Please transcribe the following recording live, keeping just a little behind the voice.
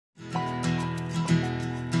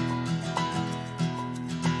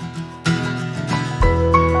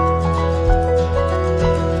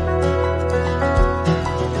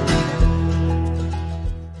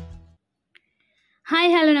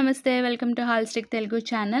నమస్తే welcome to holistic Telugu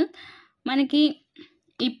channel. మనకి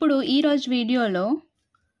ఇప్పుడు ఈరోజు వీడియోలో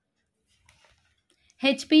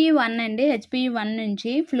HPE1 అండి. HPE1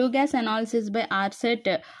 నుంచి flu gas analysis by ఆర్సెట్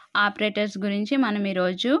operators గురించి మనం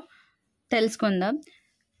ఈరోజు తెలుసుకుందాం.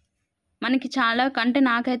 మనకి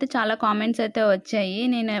నాకైతే చాలా కామెంట్స్ అయితే వచ్చాయి.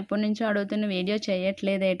 నేను ఎప్పటి నుంచో అడుగుతున్న వీడియో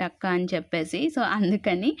చేయట్లేదేటక్క అని చెప్పేసి. సో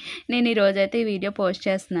అందుకని నేను ఈరోజైతే ఈ వీడియో పోస్ట్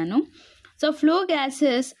చేస్తున్నాను. So flu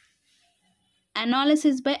gases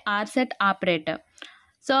analysis by ఆర్సెట్ operator.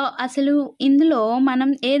 So అసలు ఇందులో మనం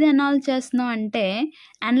ఏది అనాలిసిస్ చేస్తున్నాం అంటే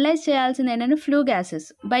అనలైజ్ చేయాల్సింది ఏంటంటే flu gases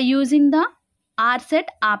by using the ఆర్సెట్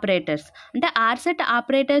operators. అంటే ఆర్సెట్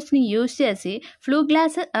ఆపరేటర్స్ని యూజ్ చేసి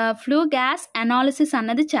ఫ్లూ గ్యాస్ అనాలిసిస్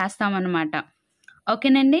అన్నది చేస్తామన్నమాట.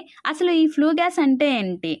 ఓకేనండి. అసలు ఈ ఫ్లూ గ్యాస్ అంటే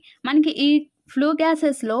ఏంటి, మనకి ఈ ఫ్లూ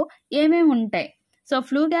గ్యాసెస్లో ఏమేమి ఉంటాయి? సో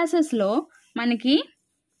ఫ్లూ గ్యాసెస్లో మనకి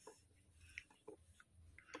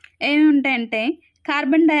ఏమి ఉంటాయంటే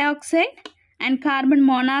carbon dioxide and carbon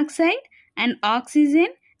monoxide and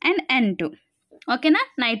oxygen and N2. ఓకేనా,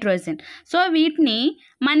 నైట్రోజన్. సో వీటిని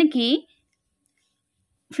మనకి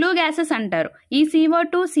ఫ్లూ గ్యాసెస్ అంటారు. ఈ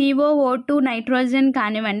CO2, COO2, నైట్రోజన్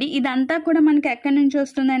కానివ్వండి, ఇదంతా కూడా మనకి ఎక్కడి నుంచి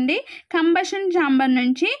వస్తుందండి? కంబషన్ ఛాంబర్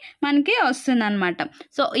నుంచి మనకి వస్తుందన్నమాట.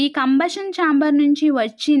 సో ఈ కంబషన్ ఛాంబర్ నుంచి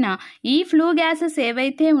వచ్చిన ఈ ఫ్లూ గ్యాసెస్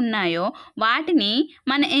ఏవైతే ఉన్నాయో వాటిని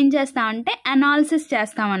మనం ఏం చేస్తామంటే అనాలిసిస్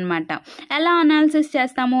చేస్తామన్నమాట. ఎలా అనాలిసిస్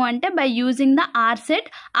చేస్తాము అంటే బై యూజింగ్ ద ఆర్సెట్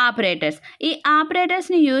ఆపరేటర్స్. ఈ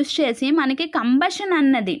ఆపరేటర్స్ని యూజ్ చేసి మనకి కంబషన్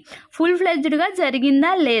అన్నది ఫుల్ ఫ్లెడ్జ్డ్గా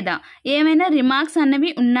జరిగిందా లేదా, ఏమైనా రిమార్క్స్ అన్నవి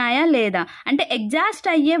ఉన్నాయా లేదా, అంటే ఎగ్జాస్ట్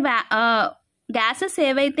అయ్యే గ్యాసెస్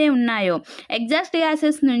ఏవైతే ఉన్నాయో ఎగ్జాస్ట్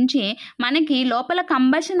గ్యాసెస్ నుంచి మనకి లోపల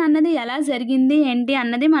కంబషన్ అన్నది ఎలా జరిగింది ఏంటి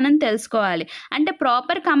అన్నది మనం తెలుసుకోవాలి. అంటే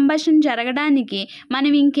ప్రాపర్ కంబషన్ జరగడానికి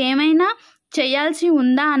మనం ఇంకేమైనా చేయాల్సి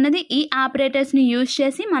ఉందా అన్నది ఈ ఆపరేటర్స్ని యూజ్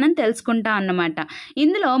చేసి మనం తెలుసుకుంటాం అన్నమాట.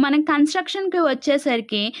 ఇందులో మనం కన్స్ట్రక్షన్కి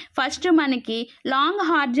వచ్చేసరికి ఫస్ట్ మనకి లాంగ్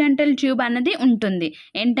హార్జంటల్ ట్యూబ్ అన్నది ఉంటుంది.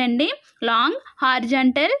 ఏంటండి? లాంగ్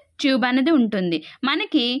హార్జంటల్ ట్యూబ్ అనేది ఉంటుంది.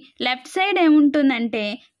 మనకి లెఫ్ట్ సైడ్ ఏముంటుందంటే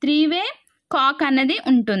 3-వే కాక్ అన్నది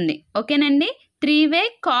ఉంటుంది. ఓకేనండి, 3-వే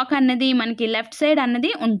కాక్ అన్నది మనకి లెఫ్ట్ సైడ్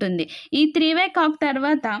అన్నది ఉంటుంది. ఈ 3-వే కాక్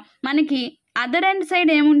తర్వాత మనకి అదర్ ఎండ్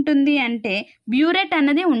సైడ్ ఏముంటుంది అంటే బ్యూరెట్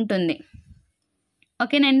అన్నది ఉంటుంది.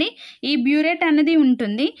 ఓకేనండి, ఈ బ్యూరెట్ అన్నది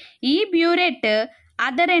ఉంటుంది. ఈ బ్యూరెట్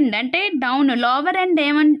అదర్ ఎండ్ అంటే డౌన్ లోవర్ ఎండ్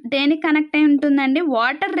దేనికి కనెక్ట్ అయి ఉంటుందండి?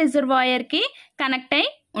 వాటర్ రిజర్వాయర్కి కనెక్ట్ అయి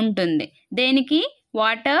ఉంటుంది. దేనికి?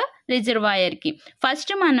 వాటర్ రిజర్వాయర్కి.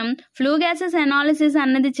 ఫస్ట్ మనం ఫ్లూ గ్యాసెస్ అనాలిసిస్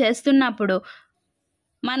అన్నది చేస్తున్నప్పుడు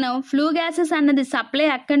మనం ఫ్లూ గ్యాసెస్ అన్నది సప్లై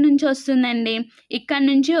ఎక్కడి నుంచి వస్తుందండి? ఇక్కడ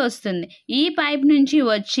నుంచి వస్తుంది. ఈ పైప్ నుంచి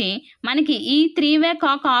వచ్చి మనకి ఈ 3-వే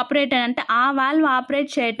కాక్ ఆపరేటర్ అంటే ఆ వాల్వ్ ఆపరేట్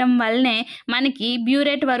చేయటం వల్లనే మనకి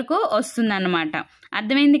బ్యూరేట్ వరకు వస్తుంది అన్నమాట.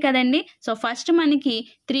 అర్థమైంది కదండి. సో ఫస్ట్ మనకి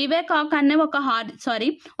 3-వే కాక్ అనే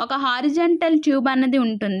ఒక హారిజంటల్ ట్యూబ్ అన్నది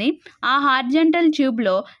ఉంటుంది. ఆ హారిజంటల్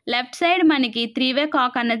ట్యూబ్లో లెఫ్ట్ సైడ్ మనకి 3-వే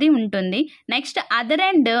కాక్ అన్నది ఉంటుంది. నెక్స్ట్ అదర్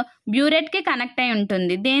ఎండ్ బ్యూరెట్కి కనెక్ట్ అయి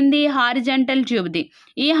ఉంటుంది. దేనిది? హారిజంటల్ ట్యూబ్ది.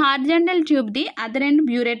 ఈ హారిజంటల్ ట్యూబ్ది అదర్ ఎండ్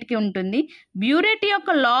బ్యూరెట్కి ఉంటుంది. బ్యూరెట్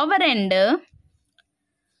యొక్క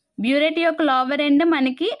లోవర్ ఎండ్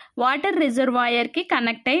మనకి వాటర్ రిజర్వాయర్కి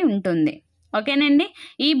కనెక్ట్ అయి ఉంటుంది. ఓకేనండి.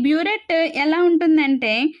 ఈ బ్యూరెట్ ఎలా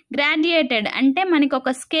ఉంటుందంటే గ్రాడ్యుయేటెడ్, అంటే మనకి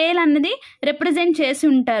ఒక స్కేల్ అన్నది రిప్రజెంట్ చేసి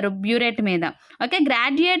ఉంటారు బ్యూరెట్ మీద. Okay,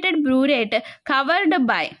 graduated burette covered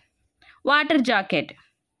by water jacket.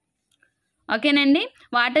 ఓకేనండి,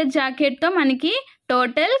 వాటర్ జాకెట్తో మనకి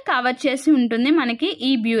టోటల్ కవర్ చేసి ఉంటుంది మనకి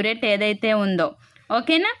ఈ బ్యూరెట్ ఏదైతే ఉందో.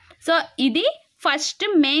 ఓకేనా. సో ఇది ఫస్ట్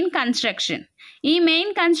మెయిన్ కన్స్ట్రక్షన్. ఈ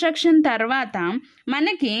మెయిన్ కన్స్ట్రక్షన్ తర్వాత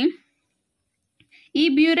మనకి ఈ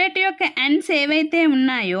బ్యూరెట్ యొక్క ఎండ్స్ ఏవైతే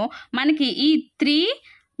ఉన్నాయో మనకి ఈ 3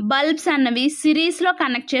 బల్బ్స్ అన్నవి సిరీస్లో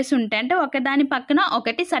కనెక్ట్ చేసి ఉంటాయి. అంటే ఒకదాని పక్కన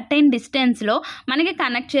ఒకటి సర్టైన్ డిస్టెన్స్లో మనకి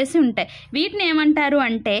కనెక్ట్ చేసి ఉంటాయి. వీటిని ఏమంటారు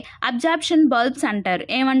అంటే అబ్జార్ప్షన్ బల్బ్స్ అంటారు.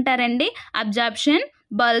 ఏమంటారండి? అబ్జార్ప్షన్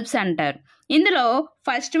బల్బ్స్ అంటారు. ఇందులో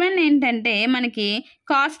ఫస్ట్ వన్ ఏంటంటే మనకి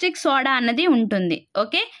కాస్టిక్ సోడా అన్నది ఉంటుంది.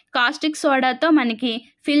 ఓకే, కాస్టిక్ సోడాతో మనకి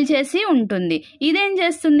ఫిల్ చేసి ఉంటుంది. ఇదేం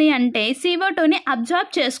చేస్తుంది అంటే CO2ని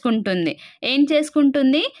అబ్జార్బ్ చేసుకుంటుంది. ఏం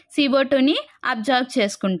చేసుకుంటుంది? CO2ని అబ్జార్బ్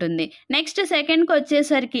చేసుకుంటుంది. నెక్స్ట్ సెకండ్కి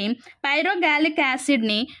వచ్చేసరికి పైరోగాలిక్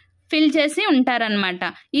యాసిడ్ని ఫిల్ చేసి ఉంటారనమాట.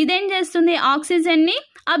 ఇదేం చేస్తుంది? ఆక్సిజన్ని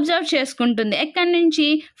అబ్జర్వ్ చేసుకుంటుంది. ఎక్కడి నుంచి?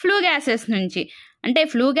 ఫ్లూ గ్యాసెస్ నుంచి. అంటే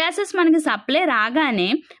ఫ్లూ గ్యాసెస్ మనకి సప్లై రాగానే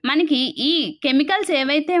మనకి ఈ కెమికల్స్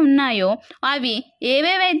ఏవైతే ఉన్నాయో అవి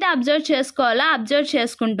ఏవేవైతే అబ్జర్వ్ చేసుకోవాలో అబ్జర్వ్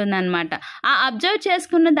చేసుకుంటుంది అనమాట. ఆ అబ్జర్వ్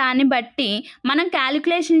చేసుకున్న దాన్ని బట్టి మనం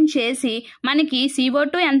క్యాలిక్యులేషన్ చేసి మనకి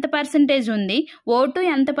CO2 ఎంత పర్సెంటేజ్ ఉంది, O2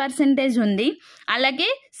 ఎంత పర్సెంటేజ్ ఉంది, అలాగే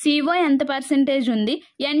CO ఎంత పర్సెంటేజ్ ఉంది,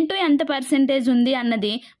 N2 ఎంత పర్సెంటేజ్ ఉంది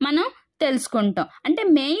అన్నది మనం తెలుసుకుంటాం. అంటే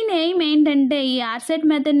మెయిన్ ఎయిమ్ ఏంటంటే ఈ ఆర్సెట్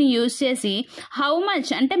మెథడ్ని యూజ్ చేసి హౌ మచ్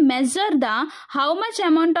అంటే measure the how much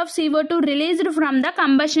amount of CO2 released from the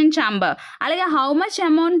combustion chamber, అలాగే how much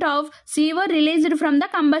amount of CO released from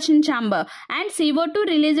the combustion chamber and CO2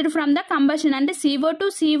 released from the combustion, అంటే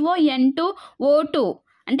CO2, CO, N2, O2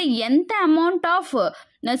 అంటే ఎంత amount of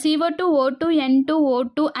CO2, O2, N2,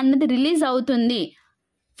 O2 అన్నది release అవుతుంది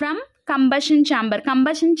from combustion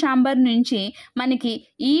chamber నుంచి మనకి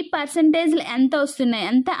ఈ పర్సంటేజ్లు ఎంత వస్తున్నాయి,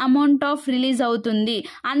 ఎంత అమౌంట్ ఆఫ్ రిలీజ్ అవుతుంది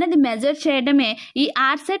అన్నది మెజర్ చేయడమే ఈ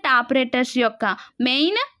ఆర్సెట్ ఆపరేటర్స్ యొక్క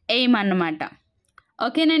మెయిన్ ఎయిమ్ అన్నమాట.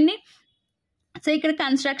 ఓకేనండి. సో ఇక్కడ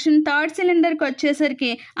కన్స్ట్రక్షన్ థర్డ్ సిలిండర్కి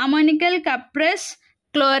వచ్చేసరికి అమోనికల్ కప్రెస్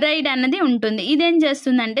క్లోరైడ్ అన్నది ఉంటుంది. ఇదేం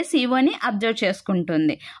చేస్తుందంటే COని అబ్జర్వ్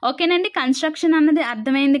చేసుకుంటుంది. ఓకేనండి. కన్స్ట్రక్షన్ అన్నది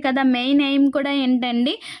అర్థమైంది కదా. మెయిన్ ఎయిమ్ కూడా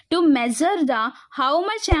ఏంటండి, to measure the how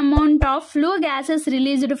much amount of flu gases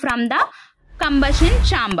released from the combustion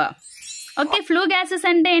chamber. Okay, flu gases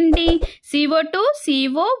అంటే ఏంటి? CO2,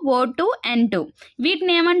 CO, O2, N2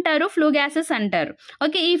 వీటిని ఏమంటారు? ఫ్లూ గ్యాసెస్ అంటారు.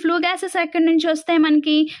 ఓకే, ఈ ఫ్లూ గ్యాసెస్ ఎక్కడి నుంచి వస్తాయి?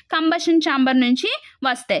 మనకి కంబషన్ ఛాంబర్ నుంచి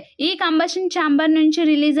వస్తాయి. ఈ కంబషన్ ఛాంబర్ నుంచి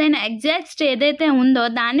రిలీజ్ అయిన ఎగ్జాస్ట్ ఏదైతే ఉందో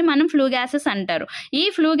దాన్ని మనం ఫ్లూ గ్యాసెస్ అంటారు. ఈ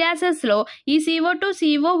ఫ్లూ గ్యాసెస్లో ఈ CO2,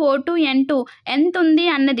 CO, O2, N2 ఎంత ఉంది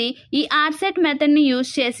అన్నది ఈ ఆర్సెట్ మెథడ్ని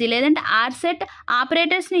యూజ్ చేసి లేదంటే ఆర్సెట్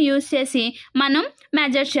ఆపరేటర్స్ని యూజ్ చేసి మనం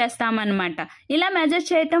మెజర్ చేస్తామన్నమాట. ఇలా మెజర్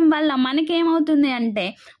చేయటం వల్ల మనకేమవుతుంది అంటే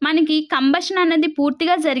మనకి కంబషన్ అనేది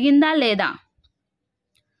పూర్తిగా జరిగిందా లేదా,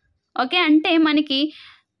 ఓకే, అంటే మనకి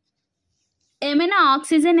ఏమైనా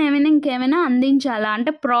ఆక్సిజన్ ఇంకేమైనా అందించాలా,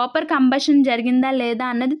 అంటే ప్రాపర్ కంబషన్ జరిగిందా లేదా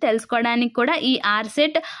అన్నది తెలుసుకోవడానికి కూడా ఈ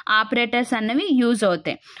ఆర్సెట్ ఆపరేటర్స్ అన్నవి యూజ్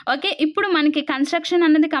అవుతాయి. ఓకే, ఇప్పుడు మనకి కన్స్ట్రక్షన్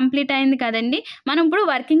అన్నది కంప్లీట్ అయింది కదండి. మనం ఇప్పుడు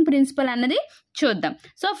వర్కింగ్ ప్రిన్సిపల్ అన్నది చూద్దాం.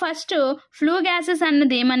 సో ఫస్ట్ ఫ్లూ గ్యాసెస్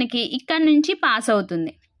అన్నది మనకి ఇక్కడ నుంచి పాస్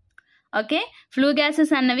అవుతుంది. ఓకే, ఫ్లూ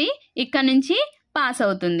గ్యాసెస్ అన్నవి ఇక్కడ నుంచి పాస్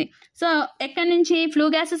అవుతుంది. సో ఎక్కడి నుంచి ఫ్లూ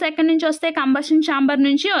గ్యాసెస్ ఎక్కడి నుంచి వస్తాయి? కంబషన్ ఛాంబర్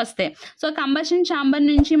నుంచి వస్తాయి. సో కంబషన్ ఛాంబర్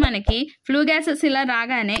నుంచి మనకి ఫ్లూ గ్యాసెస్ ఇలా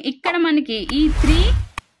రాగానే ఇక్కడ మనకి ఈ 3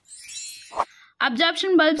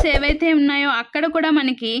 అబ్జార్ప్షన్ బల్బ్స్ ఏవైతే ఉన్నాయో అక్కడ కూడా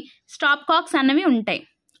మనకి స్టాప్ కాక్స్ అన్నవి ఉంటాయి.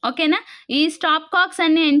 ఓకేనా, ఈ స్టాప్ కాక్స్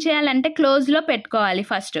అన్ని ఏం చేయాలంటే క్లోజ్లో పెట్టుకోవాలి.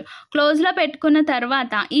 ఫస్ట్ క్లోజ్లో పెట్టుకున్న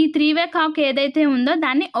తర్వాత ఈ 3-వే కాక్ ఏదైతే ఉందో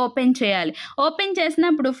దాన్ని ఓపెన్ చేయాలి. ఓపెన్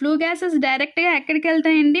చేసినప్పుడు ఫ్లూ గ్యాసెస్ డైరెక్ట్గా ఎక్కడికి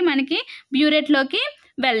వెళ్తాయండి? మనకి బ్యూరెట్లోకి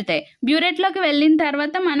వెళ్తాయి. బ్యూరెట్లోకి వెళ్ళిన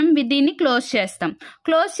తర్వాత మనం దీన్ని క్లోజ్ చేస్తాం.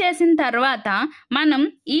 క్లోజ్ చేసిన తర్వాత మనం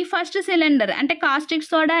ఈ ఫస్ట్ సిలిండర్ అంటే కాస్టిక్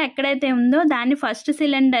సోడా ఎక్కడైతే ఉందో దాన్ని ఫస్ట్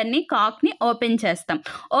సిలిండర్ని కాక్ని ఓపెన్ చేస్తాం.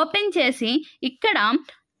 ఓపెన్ చేసి ఇక్కడ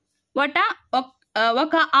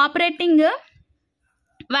ఒక ఆపరేటింగ్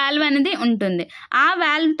వాల్వ్ అనేది ఉంటుంది. ఆ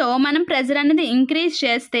వాల్వ్తో మనం ప్రెజర్ అనేది ఇంక్రీజ్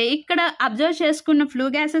చేస్తే ఇక్కడ అబ్జర్వ్ చేసుకున్న ఫ్లూ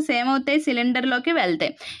గ్యాసెస్ ఏమవుతాయి? సిలిండర్లోకి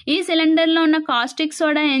వెళ్తాయి. ఈ సిలిండర్లో ఉన్న కాస్టిక్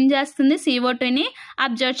సోడా ఏం చేస్తుంది? CO2ని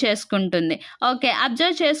అబ్జర్వ్ చేసుకుంటుంది. ఓకే,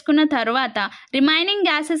 అబ్జర్వ్ చేసుకున్న తర్వాత రిమైనింగ్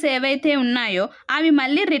గ్యాసెస్ ఏవైతే ఉన్నాయో అవి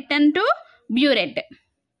మళ్ళీ రిటర్న్ టు బ్యూరెట్.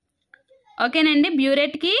 ఓకేనండి,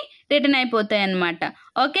 బ్యూరెట్కి రిటర్న్ అయిపోతాయి అన్నమాట.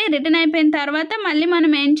 ఓకే, రిటర్న్ అయిపోయిన తర్వాత మళ్ళీ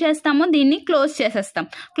మనం ఏం చేస్తామో దీన్ని క్లోజ్ చేసేస్తాం.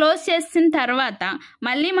 క్లోజ్ చేసిన తర్వాత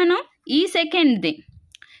మళ్ళీ మనం ఈ సెకండ్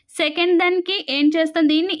దానికి ఏం చేస్తాం?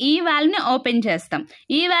 దీన్ని ఈ వాల్వ్ని ఓపెన్ చేస్తాం.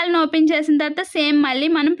 ఈ వాల్వ్ని ఓపెన్ చేసిన తర్వాత సేమ్ మళ్ళీ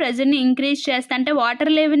మనం ప్రెజర్ని ఇంక్రీజ్ చేస్తాం. అంటే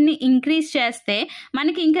వాటర్ లెవెల్ని ఇంక్రీజ్ చేస్తే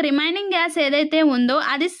మనకి ఇంకా రిమైనింగ్ గ్యాస్ ఏదైతే ఉందో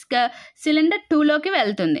అది సిలిండర్ 2లోకి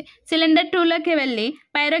వెళ్తుంది. సిలిండర్ 2లోకి వెళ్ళి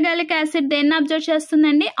పైరోగాలిక్ యాసిడ్ దేన్ని అబ్జర్వ్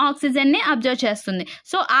చేస్తుందండి? ఆక్సిజన్ని అబ్జర్వ్ చేస్తుంది.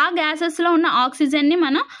 సో ఆ గ్యాసెస్లో ఉన్న ఆక్సిజన్ని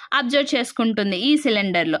మనం అబ్జర్వ్ చేసుకుంటుంది ఈ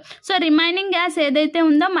సిలిండర్లో. సో రిమైనింగ్ గ్యాస్ ఏదైతే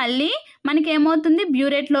ఉందో మళ్ళీ మనకి ఏమవుతుంది?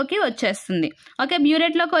 బ్యూరెట్లోకి వచ్చేస్తుంది. ఓకే,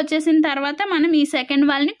 బ్యూరెట్లోకి వచ్చేసిన తర్వాత మనం ఈ సెకండ్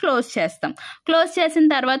వాల్వ్ని క్లోజ్ చేస్తాం. క్లోజ్ చేసిన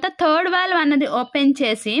తర్వాత థర్డ్ వాల్వ్ అన్నది ఓపెన్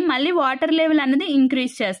చేసి మళ్ళీ వాటర్ లెవెల్ అన్నది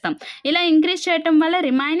ఇంక్రీజ్ చేస్తాం. ఇలా ఇంక్రీజ్ చేయటం వల్ల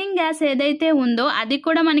రిమైనింగ్ గ్యాస్ ఏదైతే ఉందో అది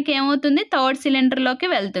కూడా మనకి ఏమవుతుంది? థర్డ్ సిలిండర్లోకి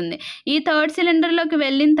వెళ్తుంది. ఈ థర్డ్ సిలిండర్లోకి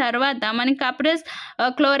వెళ్ళిన తర్వాత మనకి కప్రెస్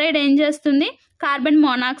క్లోరైడ్ ఏం చేస్తుంది? కార్బన్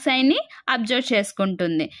మోనాక్సైడ్ని అబ్జర్వ్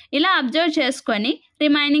చేసుకుంటుంది. ఇలా అబ్జర్వ్ చేసుకొని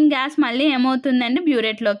రిమైనింగ్ గ్యాస్ మళ్ళీ ఏమవుతుందంటే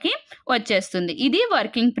బ్యూరేట్లోకి వచ్చేస్తుంది. ఇది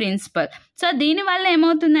వర్కింగ్ ప్రిన్సిపల్. సో దీనివల్ల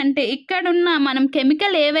ఏమవుతుందంటే ఇక్కడున్న మనం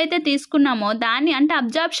కెమికల్ ఏవైతే తీసుకున్నామో దాన్ని అంటే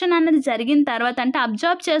అబ్జార్ప్షన్ అన్నది జరిగిన తర్వాత అంటే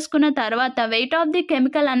అబ్జార్బ్ చేసుకున్న తర్వాత వెయిట్ ఆఫ్ ది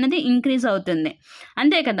కెమికల్ అన్నది ఇంక్రీజ్ అవుతుంది,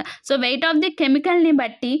 అంతే కదా. సో వెయిట్ ఆఫ్ ది కెమికల్ని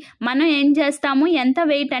బట్టి మనం ఏం చేస్తాము, ఎంత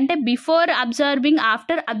వెయిట్ అంటే బిఫోర్ అబ్జార్బింగ్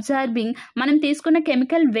ఆఫ్టర్ అబ్జార్బింగ్ మనం తీసుకున్న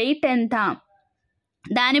కెమికల్ వెయిట్ ఎంత,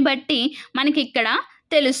 దాన్ని బట్టి మనకి ఇక్కడ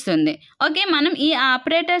తెలుస్తుంది. ఓకే, మనం ఈ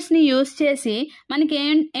ఆపరేటర్స్ని యూస్ చేసి మనకి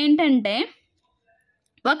ఏంటంటే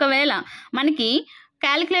ఒకవేళ మనకి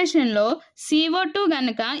క్యాలిక్యులేషన్లో CO2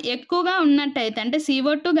 కనుక ఎక్కువగా ఉన్నట్టయితే అంటే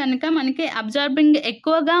CO2 కనుక మనకి అబ్జార్బింగ్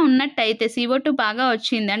ఎక్కువగా ఉన్నట్టయితే CO2 బాగా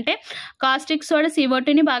వచ్చింది అంటే కాస్టిక్ సోడా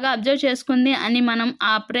CO2ని బాగా అబ్జర్వ్ చేసుకుంది అని మనం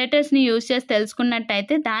ఆపరేటర్స్ని యూజ్ చేసి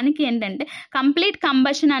తెలుసుకున్నట్టయితే దానికి ఏంటంటే కంప్లీట్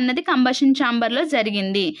కంబషన్ అన్నది కంబషన్ ఛాంబర్లో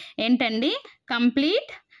జరిగింది. ఏంటండి,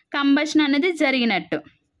 కంప్లీట్ కంబషన్ అనేది జరిగినట్టు.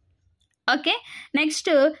 ఓకే, నెక్స్ట్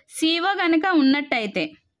CO కనుక ఉన్నట్టయితే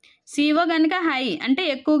CO కనుక హై అంటే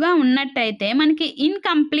ఎక్కువగా ఉన్నట్టయితే మనకి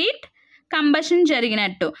ఇన్కంప్లీట్ కంబషన్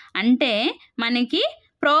జరిగినట్టు, అంటే మనకి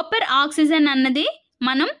ప్రాపర్ ఆక్సిజన్ అన్నది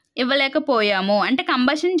మనం ఇవ్వలేకపోయాము, అంటే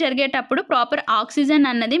కంబషన్ జరిగేటప్పుడు ప్రాపర్ ఆక్సిజన్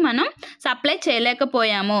అన్నది మనం సప్లై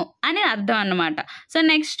చేయలేకపోయాము అని అర్థం అన్నమాట. సో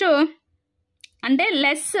నెక్స్ట్ అంటే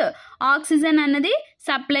లెస్ ఆక్సిజన్ అన్నది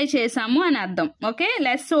సప్లై చేసాము అని అర్థం. ఓకే,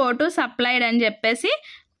 లెస్ O2 సప్లైడ్ అని చెప్పేసి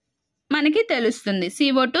మనకి తెలుస్తుంది,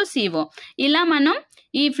 CO2CO. ఇలా మనం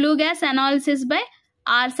ఈ flu gas analysis by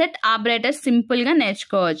ఆర్సెట్ operators సింపుల్గా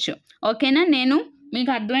నేర్చుకోవచ్చు. ఓకేనా, నేను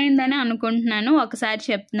మీకు అర్థమైందని అనుకుంటున్నాను, ఒకసారి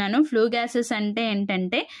చెప్తున్నాను. ఫ్లూ గ్యాసెస్ అంటే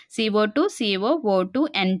ఏంటంటే CO2, CO, O2,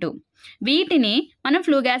 N2. వీటిని మనం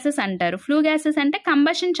ఫ్లూ గ్యాసెస్ అంటారు. ఫ్లూ గ్యాసెస్ అంటే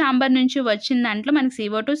కంబషన్ ఛాంబర్ నుంచి వచ్చిన దాంట్లో మనకి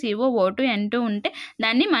CO2, CO, O2, N2 ఉంటే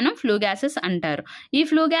దాన్ని మనం ఫ్లూ గ్యాసెస్ అంటారు. ఈ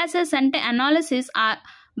ఫ్లూ గ్యాసెస్ అంటే అనాలిసిస్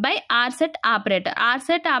బై ఆర్సెట్ ఆపరేటర్.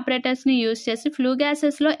 ఆర్సెట్ ఆపరేటర్స్ని యూజ్ చేసి ఫ్లూ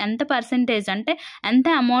గ్యాసెస్లో ఎంత పర్సెంటేజ్ అంటే ఎంత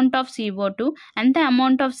అమౌంట్ ఆఫ్ CO2, ఎంత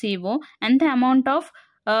అమౌంట్ ఆఫ్ CO, ఎంత amount of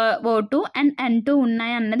O2 and N2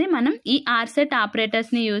 ఉన్నాయి అన్నది మనం ఈ ఆర్సెట్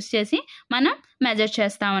ఆపరేటర్స్ని యూజ్ చేసి మనం మెజర్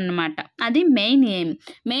చేస్తామన్నమాట. అది మెయిన్ ఎయిమ్.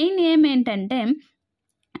 మెయిన్ ఎయిమ్ ఏంటంటే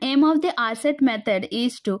aim of the RSET method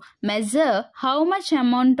is to measure how much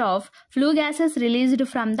amount of flue gases released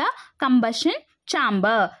from the combustion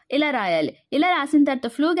chamber. ఇలా రాయాలి. ఇలా రాసిన తర్వాత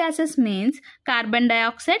flu gases means carbon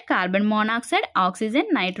dioxide, carbon monoxide, oxygen,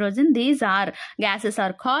 nitrogen. These are gases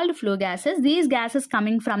are called flue gases. These gases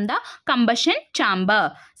coming from the combustion chamber.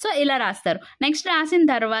 So ఇలా రాస్తారు. Next రాసిన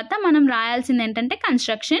తర్వాత మనం రాయాల్సింది ఏంటంటే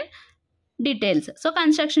కన్స్ట్రక్షన్ డీటెయిల్స్. సో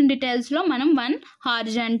కన్స్ట్రక్షన్ డీటెయిల్స్లో మనం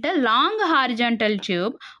లాంగ్ హారిజాంటల్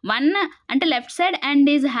ట్యూబ్, అంటే left side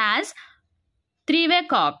end has 3-way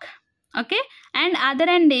cock. Okay, and other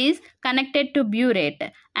end is connected to burette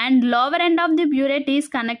and lower end of the burette is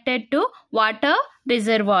connected to water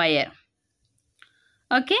reservoir.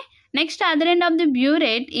 Okay, next other end of the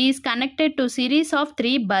burette is connected to series of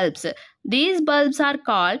 3 bulbs. These bulbs are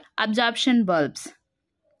called absorption bulbs.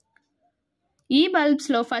 ఈ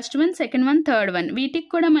బల్బ్స్లో first one, second one, third one వీటికి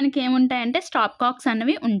కూడా మనకి ఏముంటాయంటే stop Cox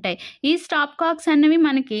అన్నవి ఉంటాయి. ఈ stop Cox అన్నవి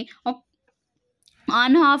మనకి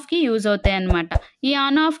on ఆఫ్కి use అవుతాయి అన్నమాట. ఈ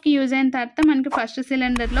ఆన్ ఆఫ్కి యూజ్ అయిన తర్వాత మనకి ఫస్ట్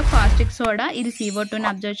సిలిండర్లో కాస్టిక్ సోడా ఇది CO2ని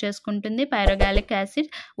అబ్జర్వ్ చేసుకుంటుంది, పైరోగాలిక్ యాసిడ్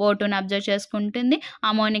O2ని అబ్జర్వ్ చేసుకుంటుంది,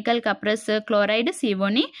 అమోనికల్ కప్రస్ క్లోరైడ్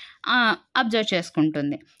COని అబ్జర్వ్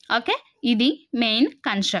చేసుకుంటుంది. ఓకే, ఇది మెయిన్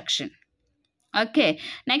కన్స్ట్రక్షన్. ఓకే,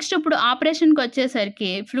 నెక్స్ట్ ఇప్పుడు ఆపరేషన్కి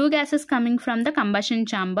వచ్చేసరికి flu gases coming from the combustion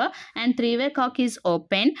chamber and 3-way cock is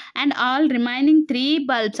open and all remaining 3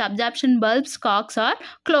 bulbs absorption bulbs Cox are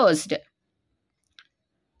closed.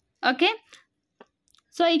 Okay,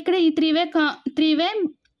 so ఇక్కడ ఈ 3-way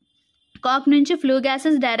కాక్ నుంచి flu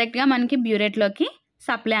gases డైరెక్ట్గా మనకి బ్యూరేట్లోకి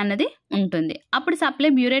supply అన్నది ఉంటుంది. అప్పుడు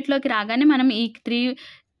సప్లై బ్యూరేట్లోకి రాగానే మనం ఈ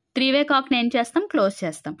 3-way కాక్ని ఏం చేస్తాం, క్లోజ్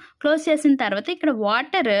చేస్తాం. క్లోజ్ చేసిన తర్వాత ఇక్కడ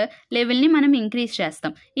వాటర్ లెవెల్ని మనం ఇంక్రీజ్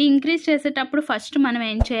చేస్తాం. ఈ ఇంక్రీజ్ చేసేటప్పుడు ఫస్ట్ మనం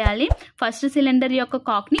ఏం చేయాలి, ఫస్ట్ సిలిండర్ యొక్క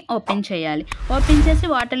కాక్ని ఓపెన్ చేయాలి. ఓపెన్ చేసి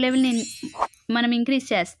వాటర్ లెవెల్ని మనం ఇంక్రీజ్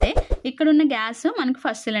చేస్తే ఇక్కడున్న గ్యాస్ మనకు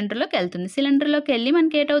ఫస్ట్ సిలిండర్లోకి వెళ్తుంది. సిలిండర్లోకి వెళ్ళి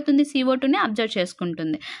మనకి ఏటవుతుంది, CO2ని అబ్జర్వ్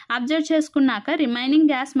చేసుకుంటుంది. అబ్జర్వ్ చేసుకున్నాక రిమైనింగ్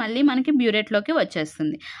గ్యాస్ మళ్ళీ మనకి బ్యూరేట్లోకి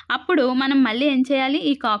వచ్చేస్తుంది. అప్పుడు మనం మళ్ళీ ఏం చేయాలి,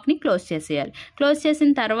 ఈ కాక్ని క్లోజ్ చేసేయాలి. క్లోజ్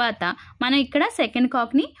చేసిన తర్వాత మనం ఇక్కడ సెకండ్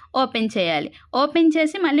కాక్ని ఓపెన్ చేయాలి. ఓపెన్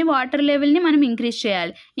చేసి మళ్ళీ వాటర్ లెవెల్ని మనం ఇంక్రీజ్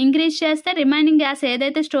చేయాలి. ఇంక్రీజ్ చేస్తే రిమైనింగ్ గ్యాస్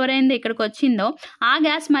ఏదైతే స్టోర్ అయిందో ఇక్కడికి వచ్చిందో ఆ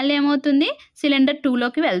గ్యాస్ మళ్ళీ ఏమవుతుంది, సిలిండర్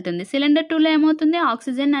 2లోకి వెళ్తుంది. సిలిండర్ 2లో ఏమవుతుంది,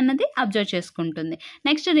 ఆక్సిజన్ అన్నది అబ్జర్వ్ చేసుకుంటుంది.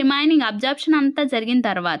 నెక్స్ట్ రిమైనింగ్ అబ్జార్ప్షన్ అంతా జరిగిన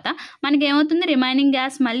తర్వాత మనకి ఏమవుతుంది, రిమైనింగ్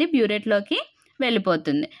గ్యాస్ మళ్ళీ బ్యూరేట్లోకి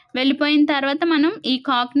వెళ్ళిపోతుంది. వెళ్ళిపోయిన తర్వాత మనం ఈ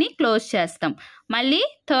కాక్ని క్లోజ్ చేస్తాం. మళ్ళీ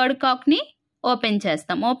థర్డ్ కాక్ని ఓపెన్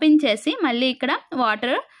చేస్తాం. ఓపెన్ చేసి మళ్ళీ ఇక్కడ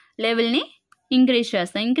వాటర్ లెవెల్ని ఇంక్రీజ్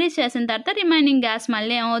చేస్తాం. ఇంక్రీజ్ చేసిన తర్వాత రిమైనింగ్ గ్యాస్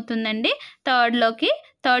మళ్ళీ ఏమవుతుందండి,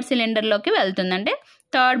 థర్డ్ సిలిండర్లోకి వెళ్తుంది, అంటే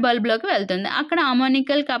థర్డ్ బల్బ్లోకి వెళ్తుంది. అక్కడ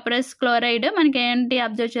అమోనికల్ కప్రస్ క్లోరైడ్ మనకి ఏంటి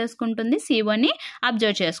అబ్జర్వ్ చేసుకుంటుంది, CO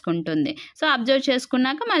అబ్జర్వ్ చేసుకుంటుంది. సో అబ్జర్వ్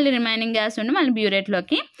చేసుకున్నాక మళ్ళీ రిమైనింగ్ గ్యాస్ ఉండి మళ్ళీ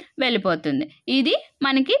బ్యూరేట్లోకి వెళ్ళిపోతుంది. ఇది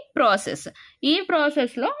మనకి ప్రాసెస్. ఈ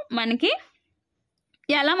ప్రాసెస్లో మనకి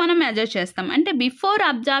ఎలా మనం మెజర్ చేస్తాం అంటే before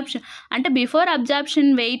absorption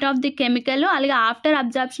weight of the chemical, అలాగే after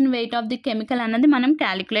absorption weight of the chemical అన్నది మనం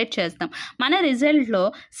క్యాలిక్యులేట్ చేస్తాం. మన రిజల్ట్లో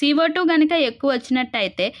CO2 కనుక ఎక్కువ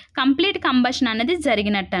వచ్చినట్టయితే కంప్లీట్ కంబషన్ అనేది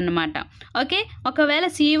జరిగినట్టు అనమాట. ఓకే, ఒకవేళ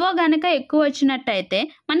CO కనుక ఎక్కువ వచ్చినట్టయితే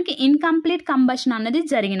మనకి ఇన్కంప్లీట్ కంబషన్ అన్నది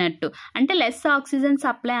జరిగినట్టు, అంటే లెస్ ఆక్సిజన్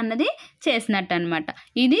సప్లై అన్నది చేసినట్టు అనమాట.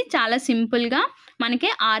 ఇది చాలా సింపుల్గా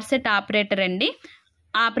మనకి ఆర్సెట్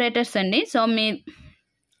ఆపరేటర్స్ అండి. సో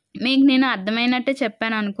మీకు నేను అర్థమైనట్టే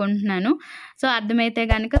చెప్పాను అనుకుంటున్నాను. సో అర్థమైతే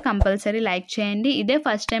కనుక కంపల్సరీ లైక్ చేయండి. ఇదే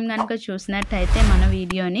ఫస్ట్ టైం కనుక చూసినట్టయితే మన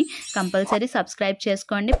వీడియోని కంపల్సరీ సబ్స్క్రైబ్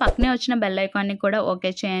చేసుకోండి. పక్కనే వచ్చిన బెల్ ఐకాన్ని కూడా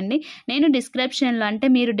ఓకే చేయండి. నేను డిస్క్రిప్షన్లో, అంటే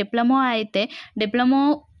మీరు డిప్లొమా అయితే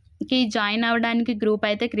డిప్లొమాకి జాయిన్ అవ్వడానికి గ్రూప్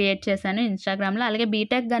అయితే క్రియేట్ చేశాను ఇన్స్టాగ్రామ్లో. అలాగే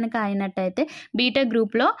బీటెక్ కనుక అయినట్టయితే బీటెక్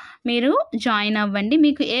గ్రూప్లో మీరు జాయిన్ అవ్వండి.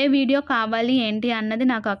 మీకు ఏ వీడియో కావాలి ఏంటి అన్నది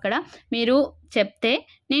నాకు అక్కడ మీరు చెప్తే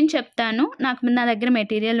నేను చెప్తాను. నా దగ్గర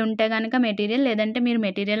మెటీరియల్ ఉంటే కనుక మెటీరియల్, లేదంటే మీరు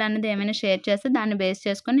మెటీరియల్ అనేది ఏమైనా షేర్ చేస్తే దాన్ని బేస్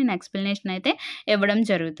చేసుకొని నేను ఎక్స్ప్లెనేషన్ అయితే ఇవ్వడం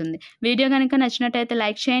జరుగుతుంది. వీడియో కనుక నచ్చినట్టయితే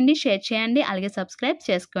లైక్ చేయండి, షేర్ చేయండి, అలాగే సబ్స్క్రైబ్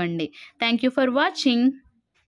చేసుకోండి. Thank you for watching.